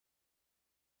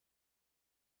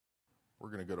We're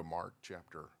going to go to Mark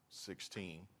chapter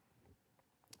 16.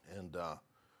 And I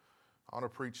want to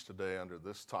preach today under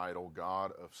this title,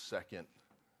 God of Second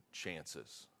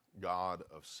Chances. God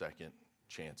of Second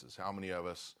Chances. How many of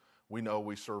us, we know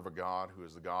we serve a God who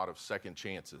is the God of second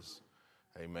chances.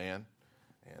 Amen.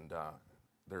 And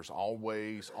there's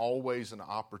always an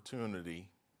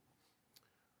opportunity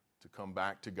to come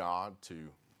back to God, to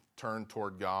turn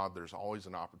toward God. There's always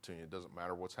an opportunity. It doesn't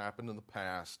matter what's happened in the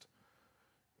past.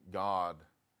 God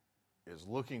is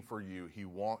looking for you. He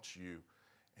wants you,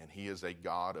 and He is a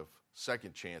God of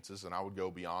second chances. And I would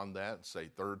go beyond that and say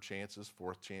third chances,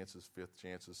 fourth chances, fifth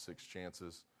chances, sixth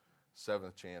chances,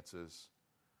 seventh chances.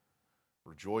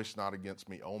 Rejoice not against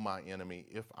me, O my enemy.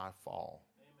 If I fall,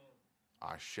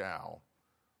 Amen, I shall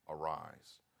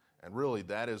arise. And really,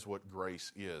 that is what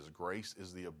grace is. Grace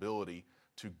is the ability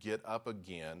to get up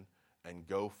again and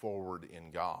go forward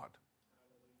in God.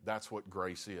 That's what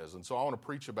grace is. And so I want to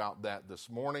preach about that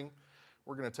this morning.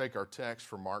 We're going to take our text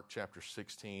from Mark chapter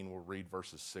 16. We'll read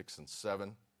verses 6 and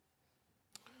 7.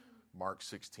 Mark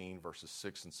 16, verses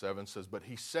 6 and 7 says, "But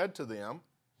he said to them,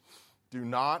 do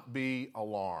not be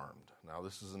alarmed." Now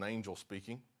this is an angel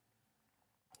speaking.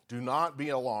 "Do not be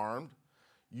alarmed.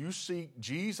 You seek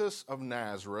Jesus of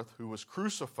Nazareth, who was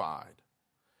crucified.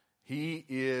 He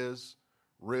is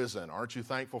risen." Aren't you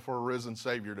thankful for a risen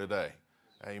Savior today?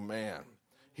 Amen.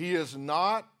 "He is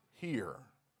not here.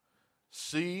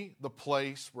 See the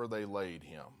place where they laid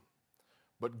him.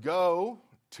 But go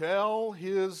tell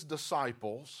his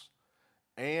disciples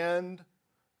and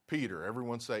Peter."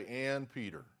 Everyone say, "and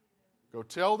Peter." "Go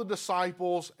tell the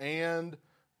disciples and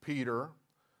Peter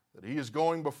that he is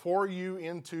going before you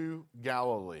into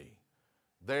Galilee.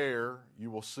 There you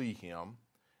will see him,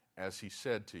 as he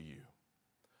said to you."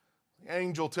 The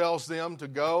angel tells them to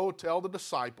go tell the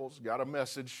disciples. Got a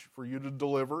message for you to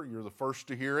deliver. You're the first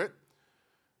to hear it.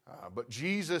 But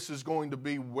Jesus is going to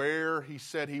be where he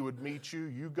said he would meet you.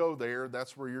 You go there.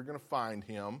 That's where you're going to find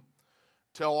him.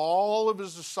 Tell all of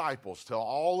his disciples. Tell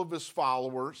all of his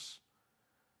followers.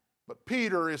 But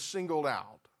Peter is singled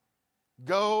out.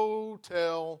 Go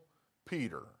tell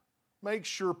Peter. Make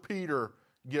sure Peter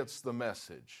gets the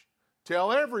message.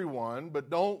 Tell everyone, but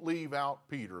don't leave out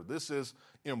Peter. This is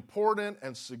important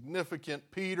and significant.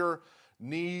 Peter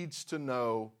needs to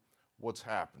know what's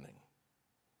happening.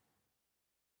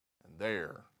 And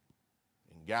there,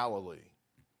 in Galilee,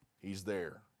 he's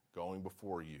there, going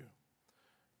before you.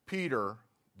 Peter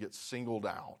gets singled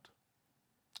out.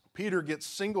 Peter gets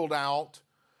singled out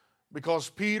because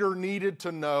Peter needed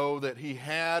to know that he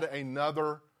had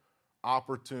another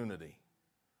opportunity.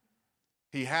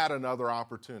 He had another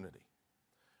opportunity.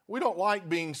 We don't like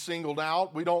being singled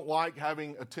out. We don't like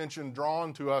having attention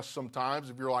drawn to us sometimes.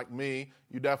 If you're like me,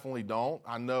 you definitely don't.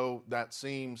 I know that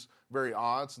seems very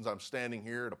odd since I'm standing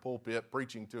here at a pulpit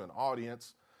preaching to an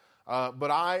audience.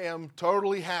 But I am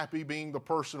totally happy being the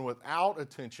person without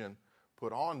attention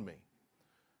put on me.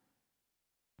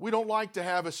 We don't like to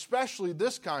have especially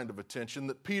this kind of attention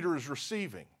that Peter is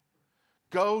receiving.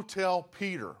 Go tell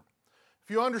Peter. If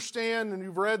you understand and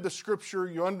you've read the scripture,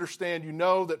 you understand, you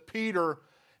know that Peter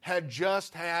had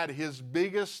just had his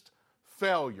biggest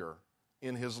failure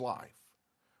in his life.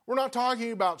 We're not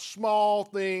talking about small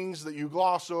things that you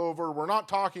gloss over. We're not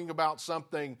talking about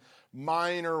something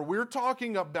minor. We're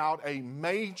talking about a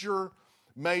major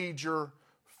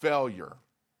failure.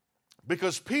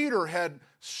 Because Peter had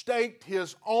staked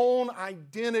his own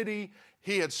identity.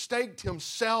 He had staked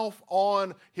himself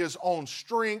on his own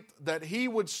strength that he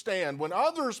would stand. When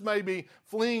others may be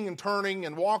fleeing and turning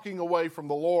and walking away from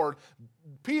the Lord,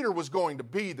 Peter was going to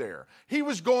be there. He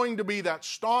was going to be that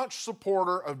staunch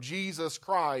supporter of Jesus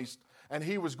Christ, and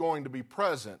he was going to be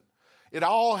present. It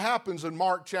all happens in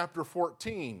Mark chapter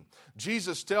 14.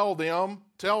 Jesus tells them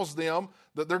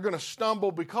that they're going to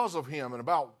stumble because of him and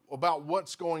about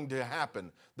what's going to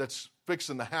happen, that's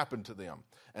fixing to happen to them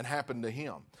and happen to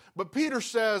him. But Peter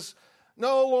says,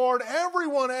 "No, Lord,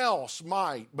 everyone else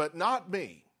might, but not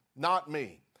me, not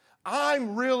me.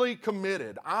 I'm really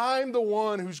committed. I'm the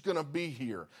one who's going to be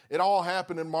here." It all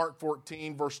happened in Mark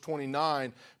 14, verse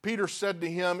 29. Peter said to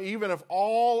him, "Even if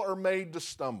all are made to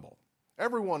stumble,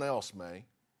 everyone else may,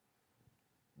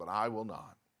 but I will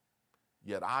not.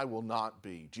 Yet I will not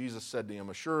be." Jesus said to him,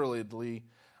 "Assuredly,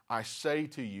 I say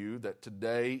to you that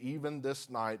today, even this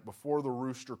night, before the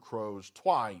rooster crows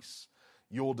twice,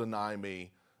 you'll deny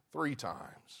me 3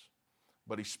 times.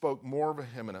 But he spoke more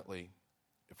vehemently,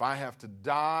 "If I have to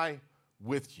die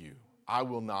with you, I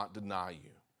will not deny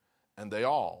you." And they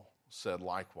all said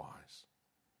likewise.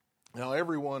 Now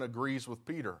everyone agrees with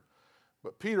Peter,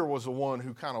 but Peter was the one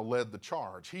who kind of led the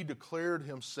charge. He declared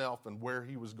himself and where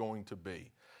he was going to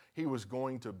be. he was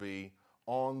going to be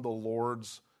on the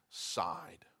Lord's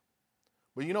side.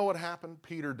 But you know what happened?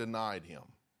 Peter denied him.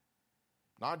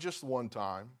 Not just one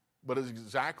time, but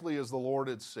exactly as the Lord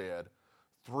had said,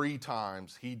 3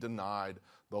 times he denied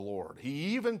the Lord.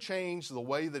 He even changed the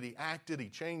way that he acted. He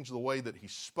changed the way that he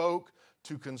spoke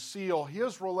to conceal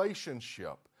his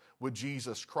relationship with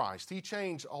Jesus Christ. He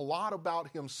changed a lot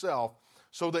about himself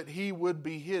so that he would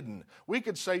be hidden. We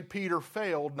could say Peter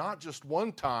failed not just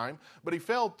one time, but he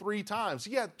failed 3 times.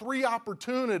 He had 3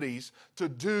 opportunities to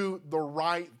do the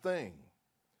right thing,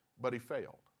 but he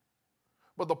failed.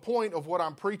 But the point of what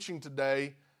I'm preaching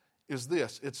today is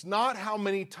this. It's not how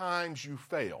many times you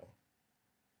fail.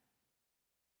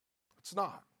 It's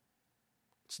not.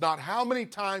 It's not how many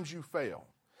times you fail.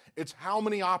 It's how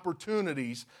many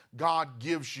opportunities God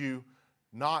gives you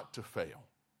not to fail.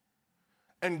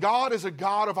 And God is a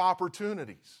God of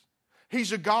opportunities.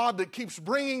 He's a God that keeps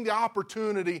bringing the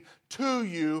opportunity to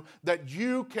you that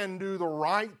you can do the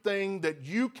right thing, that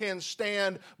you can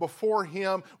stand before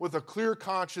Him with a clear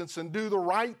conscience and do the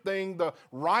right thing, the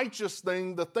righteous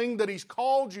thing, the thing that He's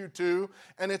called you to.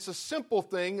 And it's a simple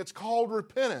thing. It's called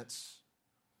repentance.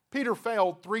 Peter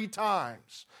failed 3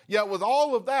 times. Yet with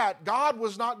all of that, God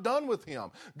was not done with him.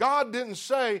 God didn't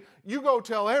say, you go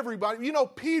tell everybody. You know,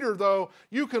 Peter, though,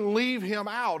 you can leave him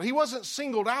out. He wasn't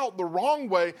singled out the wrong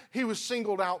way. He was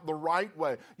singled out the right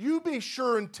way. You be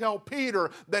sure and tell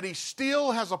Peter that he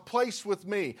still has a place with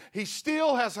me. He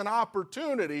still has an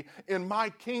opportunity in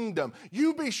my kingdom.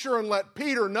 You be sure and let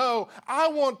Peter know I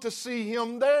want to see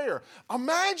him there.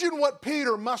 Imagine what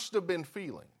Peter must have been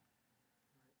feeling.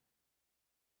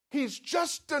 He's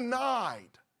just denied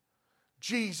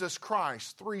Jesus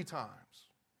Christ 3 times.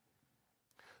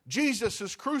 Jesus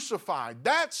is crucified.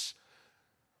 That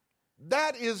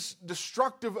is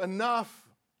destructive enough.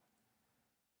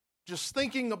 Just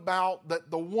thinking about that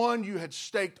the one you had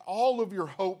staked all of your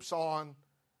hopes on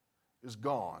is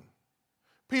gone.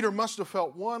 Peter must have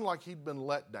felt, 1, like he'd been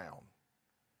let down.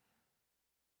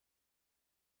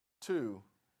 2,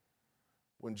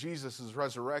 when Jesus is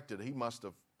resurrected, he must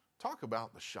have. Talk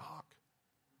about the shock.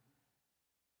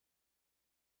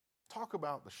 Talk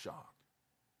about the shock.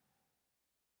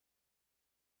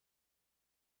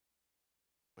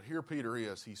 But here Peter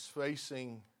is. He's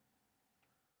facing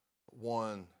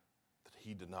one that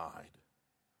he denied.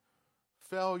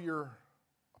 Failure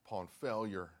upon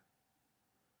failure.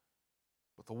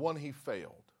 But the one he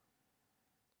failed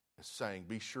is saying,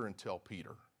 be sure and tell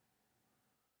Peter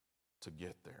to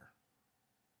get there.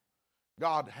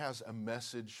 God has a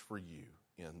message for you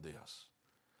in this.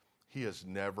 He is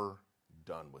never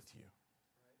done with you.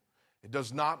 It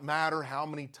does not matter how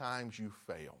many times you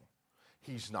fail.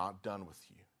 He's not done with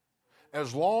you.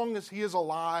 As long as He is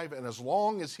alive and as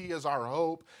long as He is our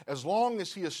hope, as long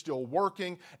as He is still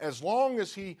working, as long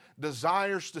as He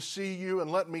desires to see you, and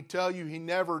let me tell you, He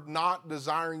never not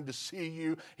desiring to see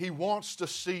you. He wants to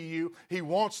see you. He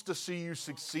wants to see you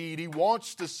succeed. He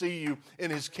wants to see you in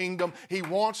His kingdom. He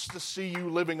wants to see you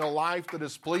living a life that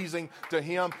is pleasing to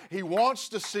Him. He wants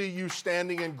to see you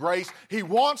standing in grace. He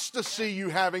wants to see you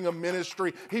having a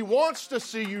ministry. He wants to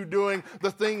see you doing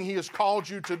the thing He has called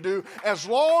you to do. As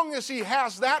long as He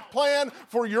has that plan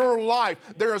for your life,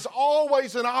 there is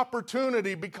always an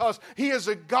opportunity because He is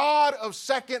a God of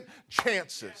second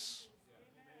chances.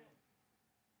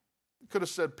 You could have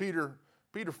said, Peter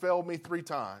failed me 3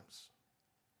 times.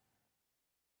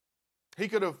 He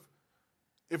could have,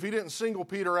 if he didn't single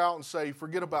Peter out and say,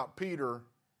 forget about Peter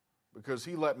because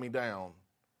he let me down,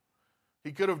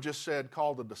 he could have just said,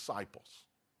 call the disciples.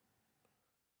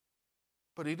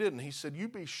 But he didn't. He said, you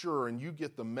be sure and you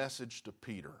get the message to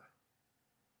Peter.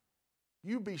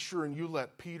 You be sure and you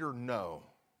let Peter know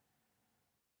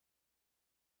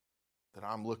that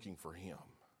I'm looking for him.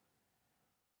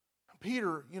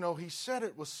 Peter, he said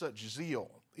it with such zeal.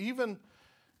 Even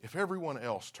if everyone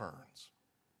else turns,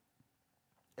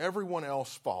 everyone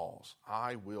else falls,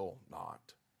 I will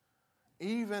not.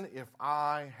 Even if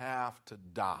I have to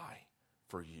die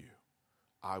for you,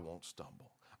 I won't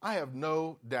stumble. I have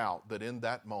no doubt that in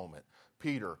that moment,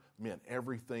 Peter meant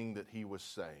everything that he was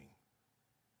saying.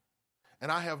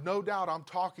 And I have no doubt I'm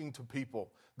talking to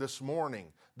people this morning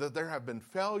that there have been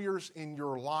failures in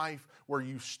your life where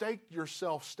you staked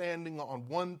yourself standing on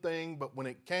one thing, but when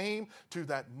it came to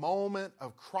that moment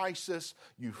of crisis,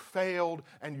 you failed,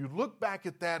 and you look back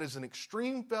at that as an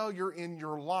extreme failure in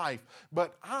your life.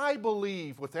 But I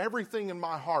believe with everything in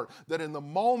my heart that in the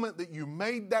moment that you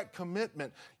made that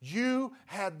commitment, you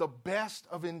had the best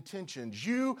of intentions.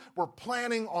 You were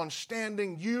planning on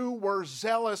standing. You were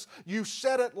zealous. You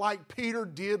said it like Peter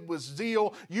did with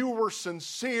zeal. You were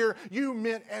sincere. sincere. You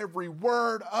meant every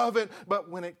word of it. But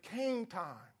when it came time,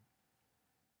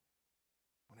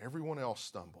 when everyone else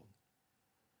stumbled,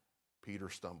 Peter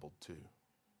stumbled too.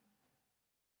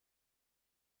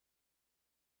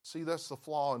 See, that's the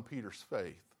flaw in Peter's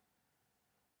faith.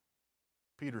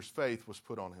 Peter's faith was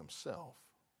put on himself.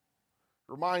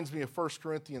 It reminds me of 1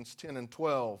 Corinthians 10 and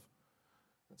 12.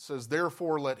 It says,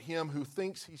 therefore let him who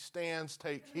thinks he stands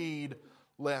take heed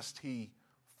lest he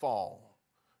fall.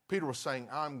 Peter was saying,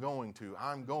 I'm going to.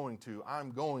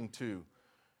 You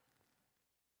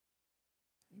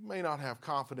may not have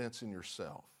confidence in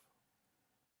yourself.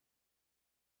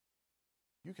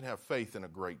 You can have faith in a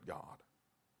great God.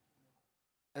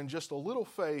 And just a little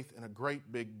faith in a great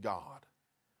big God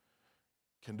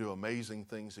can do amazing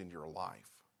things in your life.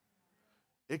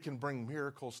 It can bring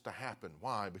miracles to happen.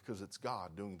 Why? Because it's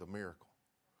God doing the miracle.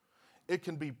 It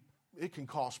can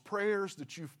cause prayers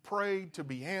that you've prayed to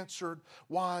be answered.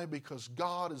 Why? Because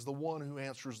God is the one who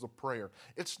answers the prayer.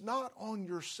 It's not on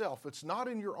yourself. It's not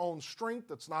in your own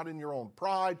strength. It's not in your own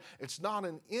pride. It's not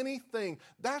in anything.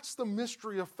 That's the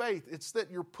mystery of faith. It's that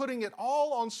you're putting it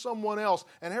all on someone else.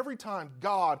 And every time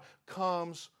God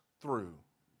comes through.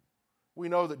 We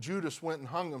know that Judas went and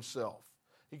hung himself.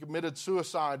 He committed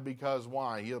suicide because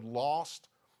why? He had lost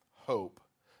hope.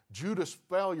 Judas'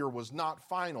 failure was not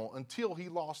final until he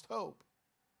lost hope.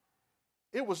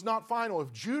 It was not final.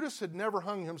 If Judas had never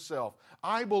hung himself,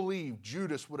 I believe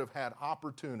Judas would have had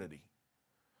opportunity,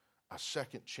 a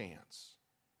second chance.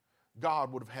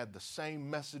 God would have had the same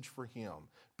message for him.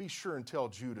 Be sure and tell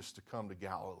Judas to come to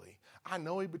Galilee. I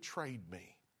know he betrayed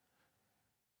me.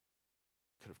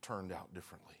 Could have turned out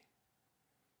differently.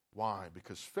 Why?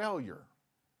 Because failure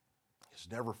is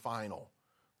never final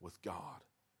with God.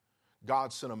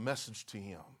 God sent a message to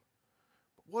him.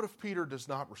 But what if Peter does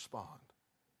not respond?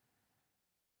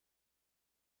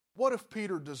 What if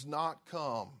Peter does not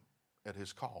come at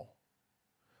his call?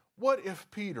 What if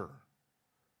Peter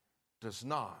does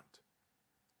not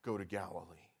go to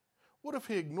Galilee? What if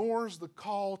he ignores the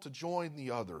call to join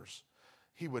the others?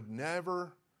 He would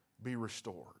never be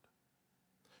restored.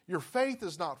 Your faith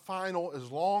is not final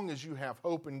as long as you have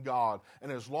hope in God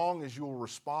and as long as you will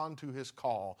respond to his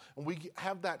call. And we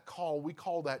have that call, we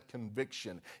call that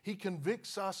conviction. He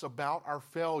convicts us about our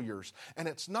failures. And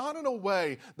it's not in a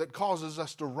way that causes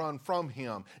us to run from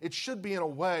him. It should be in a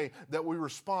way that we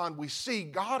respond. We see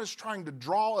God is trying to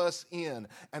draw us in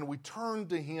and we turn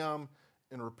to him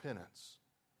in repentance.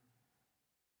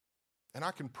 And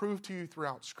I can prove to you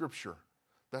throughout Scripture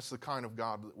that's the kind of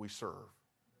God that we serve.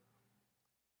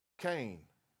 Cain,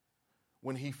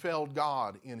 when he failed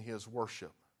God in his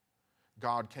worship,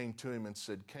 God came to him and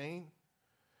said, Cain,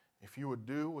 if you would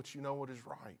do what you know what is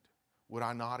right, would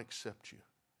I not accept you?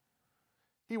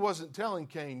 He wasn't telling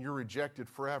Cain, you're rejected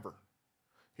forever.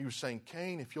 He was saying,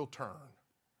 Cain, if you'll turn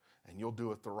and you'll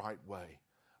do it the right way,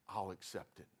 I'll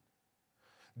accept it.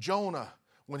 Jonah,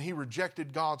 when he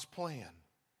rejected God's plan,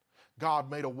 God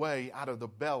made a way out of the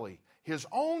belly. His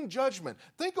own judgment.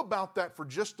 Think about that for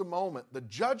just a moment. The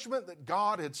judgment that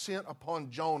God had sent upon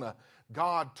Jonah,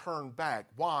 God turned back.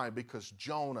 Why? Because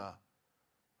Jonah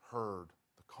heard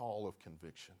the call of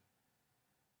conviction.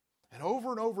 And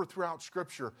over throughout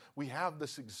Scripture, we have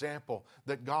this example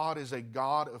that God is a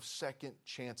God of second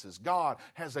chances. God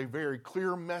has a very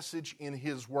clear message in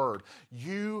His Word.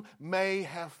 You may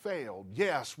have failed.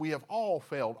 Yes, we have all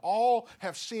failed. All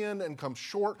have sinned and come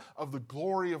short of the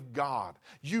glory of God.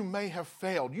 You may have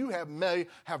failed. You may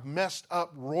have messed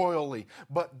up royally.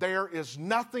 But there is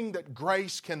nothing that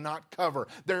grace cannot cover.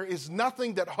 There is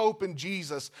nothing that hope in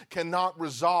Jesus cannot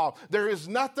resolve. There is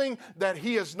nothing that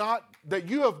He has not, that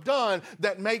you have done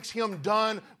that makes Him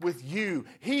done with you.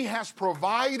 He has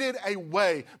provided a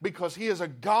way because He is a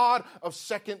God of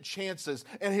second chances.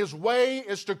 And His way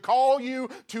is to call you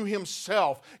to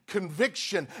Himself.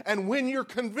 Conviction. And when you're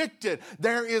convicted,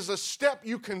 there is a step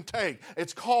you can take.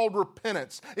 It's called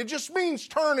repentance. It just means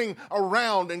turning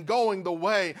around and going the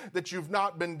way that you've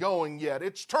not been going yet.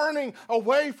 It's turning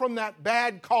away from that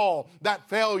bad call, that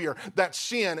failure, that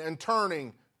sin, and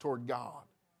turning toward God.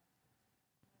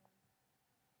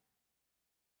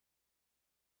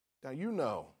 Now, you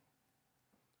know,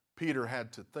 Peter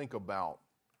had to think about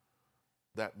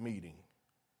that meeting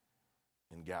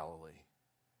in Galilee.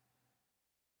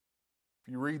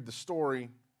 If you read the story,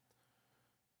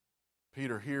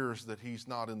 Peter hears that he's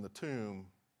not in the tomb.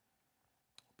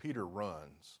 Peter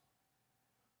runs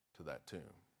to that tomb.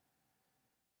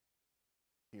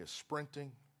 He is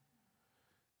sprinting,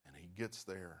 and he gets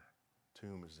there.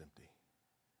 Tomb is empty.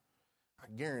 I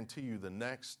guarantee you the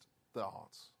next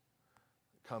thoughts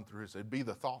come through his, it'd be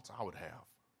the thoughts I would have.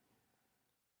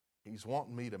 He's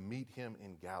wanting me to meet him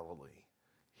in Galilee.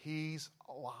 He's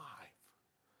alive,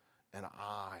 and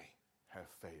I have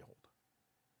failed.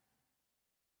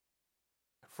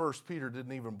 At first, Peter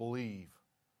didn't even believe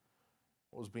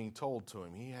what was being told to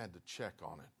him. He had to check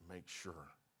on it, make sure.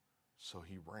 So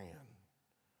he ran.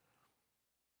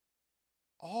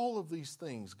 All of these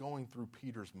things going through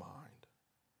Peter's mind.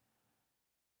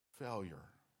 Failure.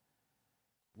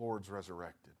 Lord's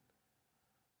resurrected.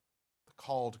 The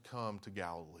call to come to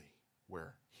Galilee,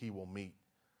 where he will meet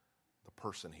the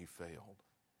person he failed.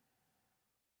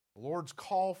 The Lord's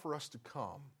call for us to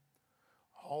come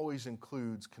always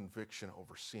includes conviction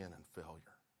over sin and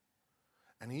failure.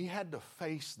 And he had to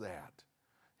face that.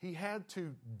 He had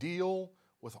to deal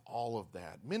with all of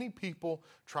that. Many people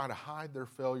try to hide their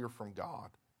failure from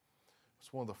God.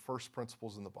 It's one of the first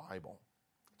principles in the Bible.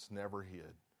 It's never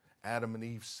hid. Adam and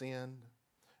Eve sinned,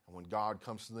 and when God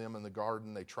comes to them in the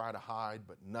garden, they try to hide,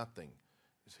 but nothing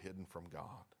is hidden from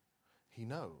God. He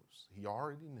knows. He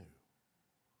already knew.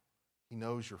 He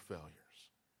knows your failures.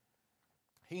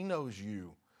 He knows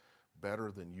you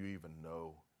better than you even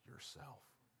know yourself.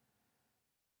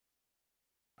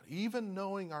 But even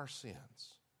knowing our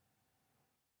sins,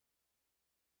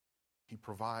 he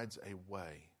provides a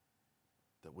way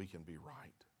that we can be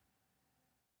right.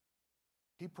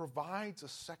 He provides a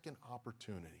second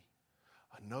opportunity,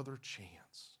 another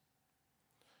chance.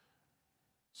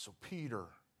 So Peter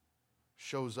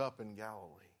shows up in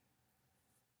Galilee.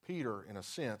 Peter, in a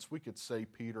sense, we could say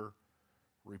Peter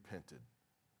repented.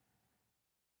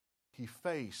 He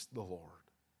faced the Lord.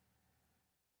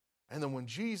 And then when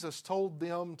Jesus told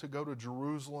them to go to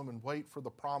Jerusalem and wait for the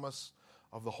promise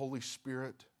of the Holy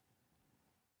Spirit,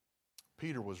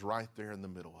 Peter was right there in the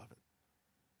middle of it.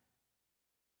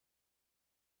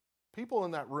 People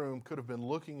in that room could have been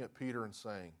looking at Peter and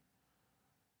saying,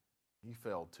 he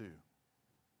failed too.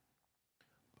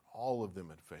 But all of them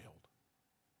had failed.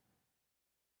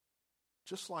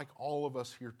 Just like all of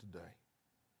us here today.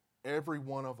 Every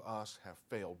one of us have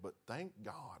failed, but thank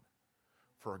God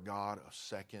for a God of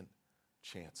second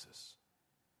chances.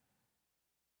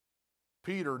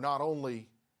 Peter not only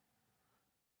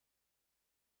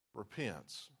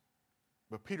repents,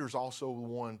 but Peter's also the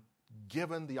one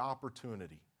given the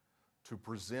opportunity to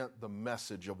present the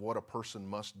message of what a person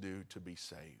must do to be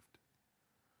saved.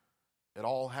 It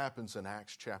all happens in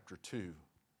Acts chapter 2.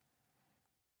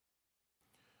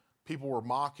 People were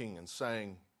mocking and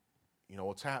saying, you know,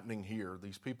 what's happening here?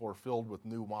 These people are filled with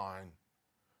new wine.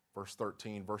 Verse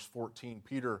 13, verse 14,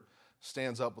 Peter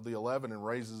stands up with the 11 and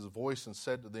raises his voice and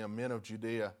said to them, men of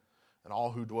Judea and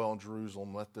all who dwell in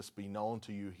Jerusalem, let this be known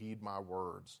to you, heed my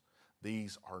words.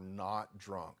 These are not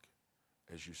drunk,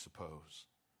 as you suppose,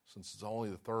 since it's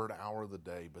only the third hour of the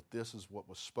day, but this is what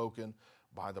was spoken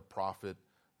by the prophet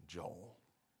Joel.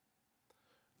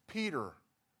 Peter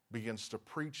begins to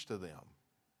preach to them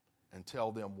and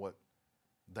tell them what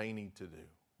they need to do.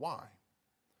 Why?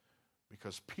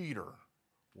 Because Peter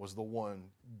was the one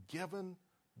given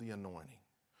the anointing.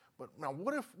 But now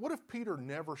what if Peter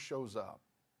never shows up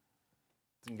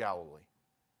in Galilee?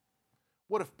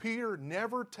 What if Peter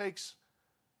never takes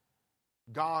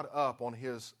God up on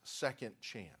his second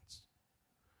chance?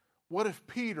 What if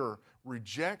Peter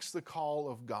rejects the call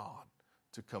of God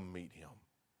to come meet him?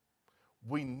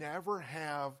 We never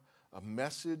have a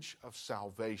message of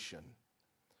salvation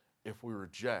if we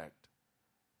reject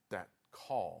that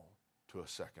call to a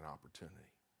second opportunity.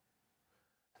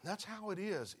 And that's how it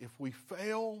is. If we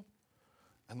fail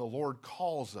and the Lord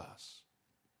calls us,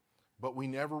 but we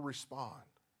never respond,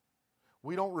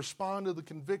 we don't respond to the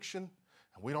conviction,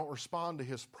 and we don't respond to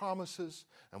his promises,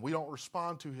 and we don't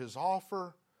respond to his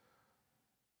offer,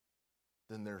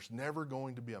 then there's never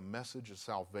going to be a message of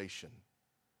salvation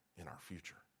in our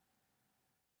future.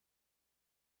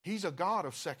 He's a God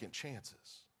of second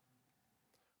chances,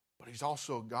 but he's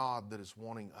also a God that is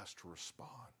wanting us to respond.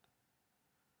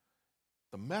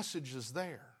 The message is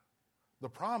there. The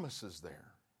promise is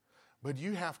there. But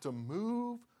you have to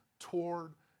move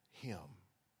toward him.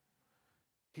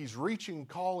 He's reaching,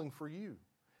 calling for you.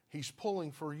 He's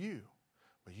pulling for you.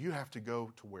 But you have to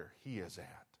go to where he is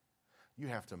at. You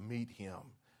have to meet him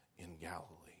in Galilee.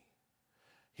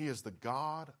 He is the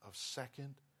God of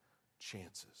second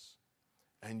chances.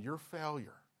 And your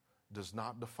failure does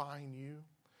not define you.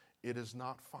 It is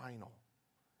not final.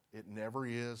 It never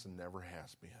is and never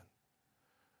has been.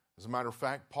 As a matter of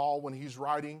fact, Paul, when he's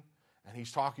writing and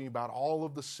he's talking about all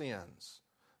of the sins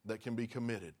that can be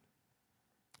committed,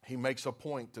 he makes a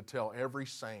point to tell every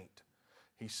saint,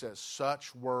 he says,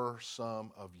 such were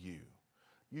some of you.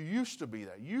 You used to be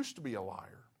that. You used to be a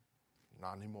liar.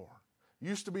 Not anymore. You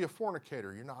used to be a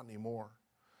fornicator. You're not anymore.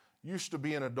 used to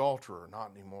be an adulterer,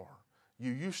 not anymore.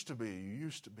 You used to be,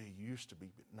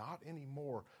 but not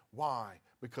anymore. Why?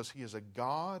 Because He is a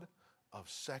God of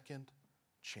second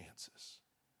chances.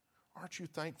 Aren't you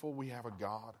thankful we have a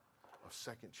God of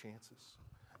second chances?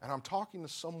 And I'm talking to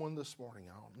someone this morning.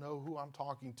 I don't know who I'm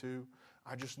talking to.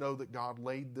 I just know that God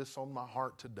laid this on my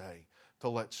heart today to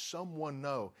let someone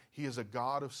know He is a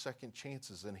God of second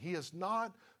chances, and He is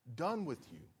not done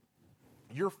with you.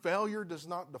 Your failure does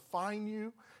not define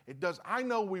you. It does. I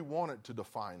know we want it to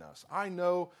define us. I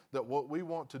know that what we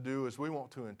want to do is we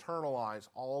want to internalize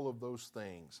all of those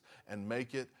things and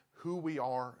make it who we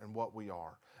are and what we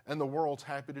are. And the world's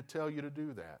happy to tell you to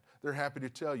do that. They're happy to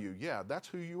tell you, yeah, that's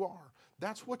who you are.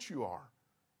 That's what you are.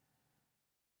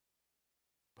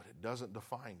 But it doesn't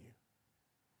define you.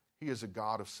 He is a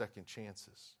God of second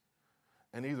chances.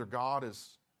 And either God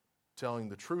is telling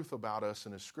the truth about us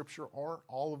in His Scripture, or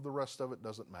all of the rest of it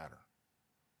doesn't matter,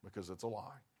 because it's a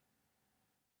lie.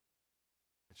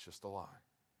 It's just a lie.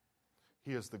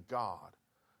 He is the God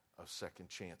of second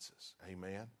chances.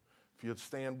 Amen. If you'd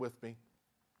stand with me.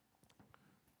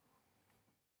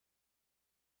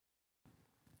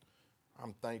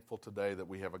 I'm thankful today that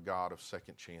we have a God of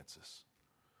second chances.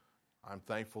 I'm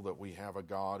thankful that we have a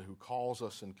God who calls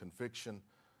us in conviction,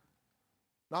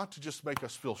 not to just make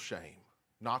us feel shame,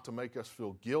 not to make us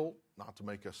feel guilt, not to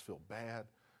make us feel bad,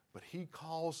 but He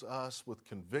calls us with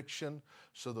conviction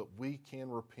so that we can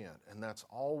repent. And that's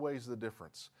always the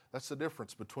difference. That's the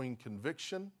difference between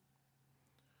conviction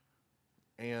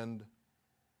and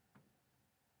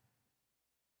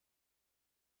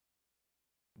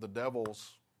the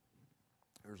devil's,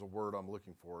 there's a word I'm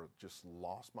looking for, it just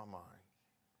lost my mind.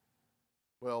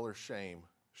 Well, there's shame.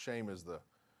 Shame is the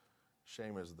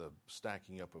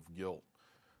stacking up of guilt.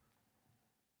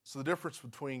 So the difference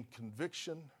between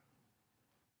conviction,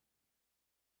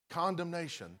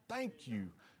 condemnation. Thank you.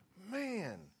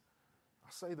 Man, I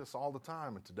say this all the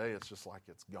time, and today it's just like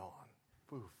it's gone.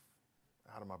 Poof,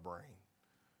 out of my brain.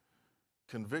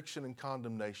 Conviction and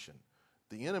condemnation.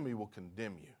 The enemy will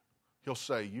condemn you. He'll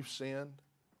say, you've sinned.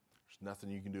 There's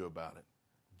nothing you can do about it.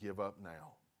 Give up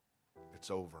now. It's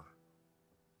over.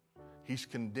 He's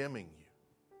condemning you.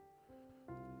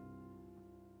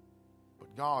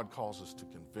 But God calls us to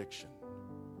conviction.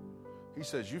 He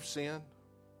says, you've sinned.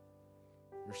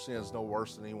 Your sin's no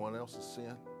worse than anyone else's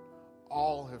sin.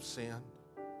 All have sinned.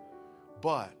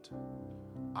 But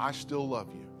I still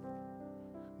love you.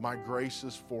 My grace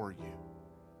is for you.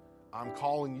 I'm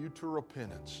calling you to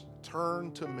repentance.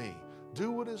 Turn to me.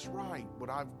 Do what is right, what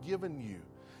I've given you,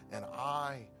 and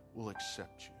I will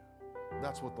accept you.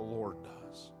 That's what the Lord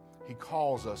does. He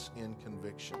calls us in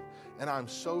conviction. And I'm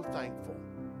so thankful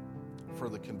for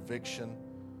the conviction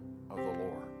of the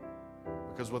Lord.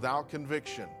 Because without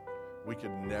conviction, we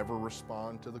could never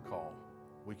respond to the call.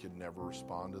 We could never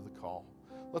respond to the call.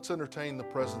 Let's entertain the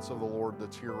presence of the Lord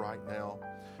that's here right now.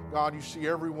 God, you see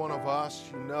every one of us.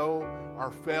 You know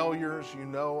our failures. You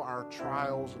know our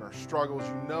trials and our struggles.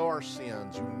 You know our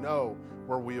sins. You know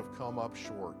where we have come up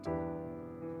short.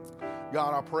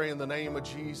 God, I pray in the name of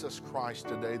Jesus Christ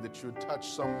today that you would touch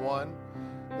someone.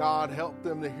 God, help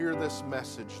them to hear this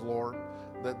message, Lord,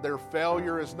 that their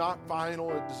failure is not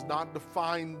final. It does not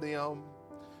define them.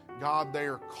 God, they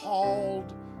are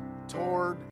called toward